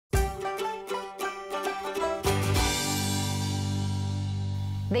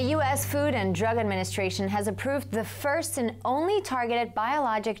The U.S. Food and Drug Administration has approved the first and only targeted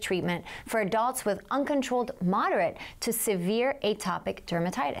biologic treatment for adults with uncontrolled moderate to severe atopic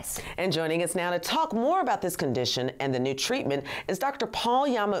dermatitis. And joining us now to talk more about this condition and the new treatment is Dr. Paul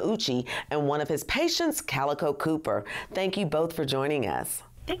Yamauchi and one of his patients, Calico Cooper. Thank you both for joining us.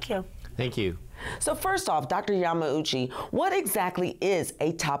 Thank you. Thank you. So first off, Dr. Yamauchi, what exactly is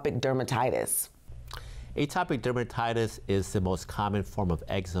atopic dermatitis? Atopic dermatitis is the most common form of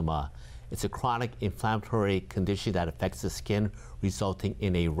eczema. It's a chronic inflammatory condition that affects the skin, resulting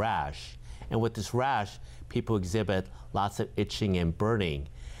in a rash. And with this rash, people exhibit lots of itching and burning.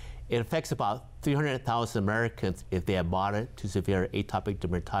 It affects about 300,000 Americans if they have moderate to severe atopic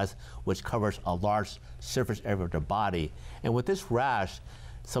dermatitis, which covers a large surface area of their body. And with this rash,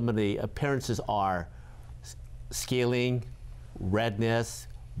 some of the appearances are scaling, redness,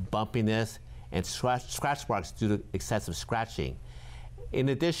 bumpiness, and scratch marks due to excessive scratching. In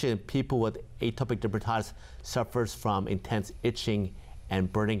addition, people with atopic dermatitis suffers from intense itching and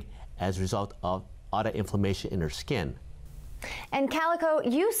burning as a result of autoinflammation in their skin. And Calico,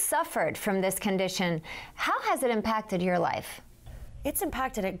 you suffered from this condition. How has it impacted your life? It's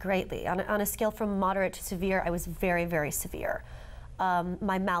impacted it greatly. On a scale from moderate to severe, I was very, very severe.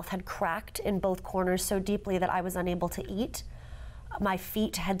 My mouth had cracked in both corners so deeply that I was unable to eat. My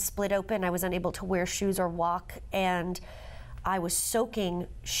feet had split open. I was unable to wear shoes or walk, and I was soaking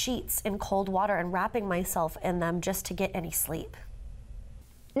sheets in cold water and wrapping myself in them just to get any sleep.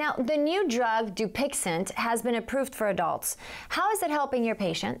 Now, the new drug, Dupixent, has been approved for adults. How is it helping your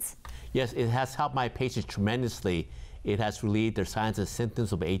patients? Yes, it has helped my patients tremendously. It has relieved their signs and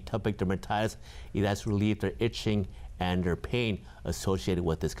symptoms of atopic dermatitis. It has relieved their itching and their pain associated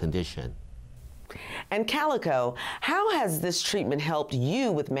with this condition. And Calico, how has this treatment helped you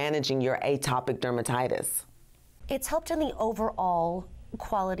with managing your atopic dermatitis? It's helped in the overall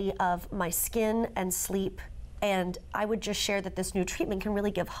quality of my skin and sleep, and I would just share that this new treatment can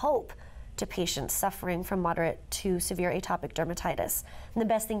really give hope to patients suffering from moderate to severe atopic dermatitis. And the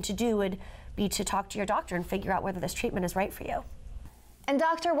best thing to do would be to talk to your doctor and figure out whether this treatment is right for you. And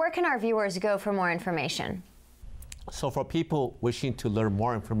doctor, where can our viewers go for more information? So for people wishing to learn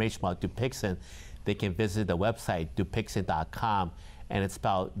more information about Dupixent, they can visit the website dupixent.com, and it's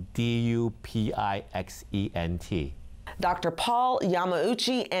spelled D-U-P-I-X-E-N-T. Dr. Paul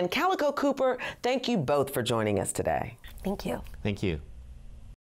Yamauchi and Calico Cooper, thank you both for joining us today. Thank you. Thank you.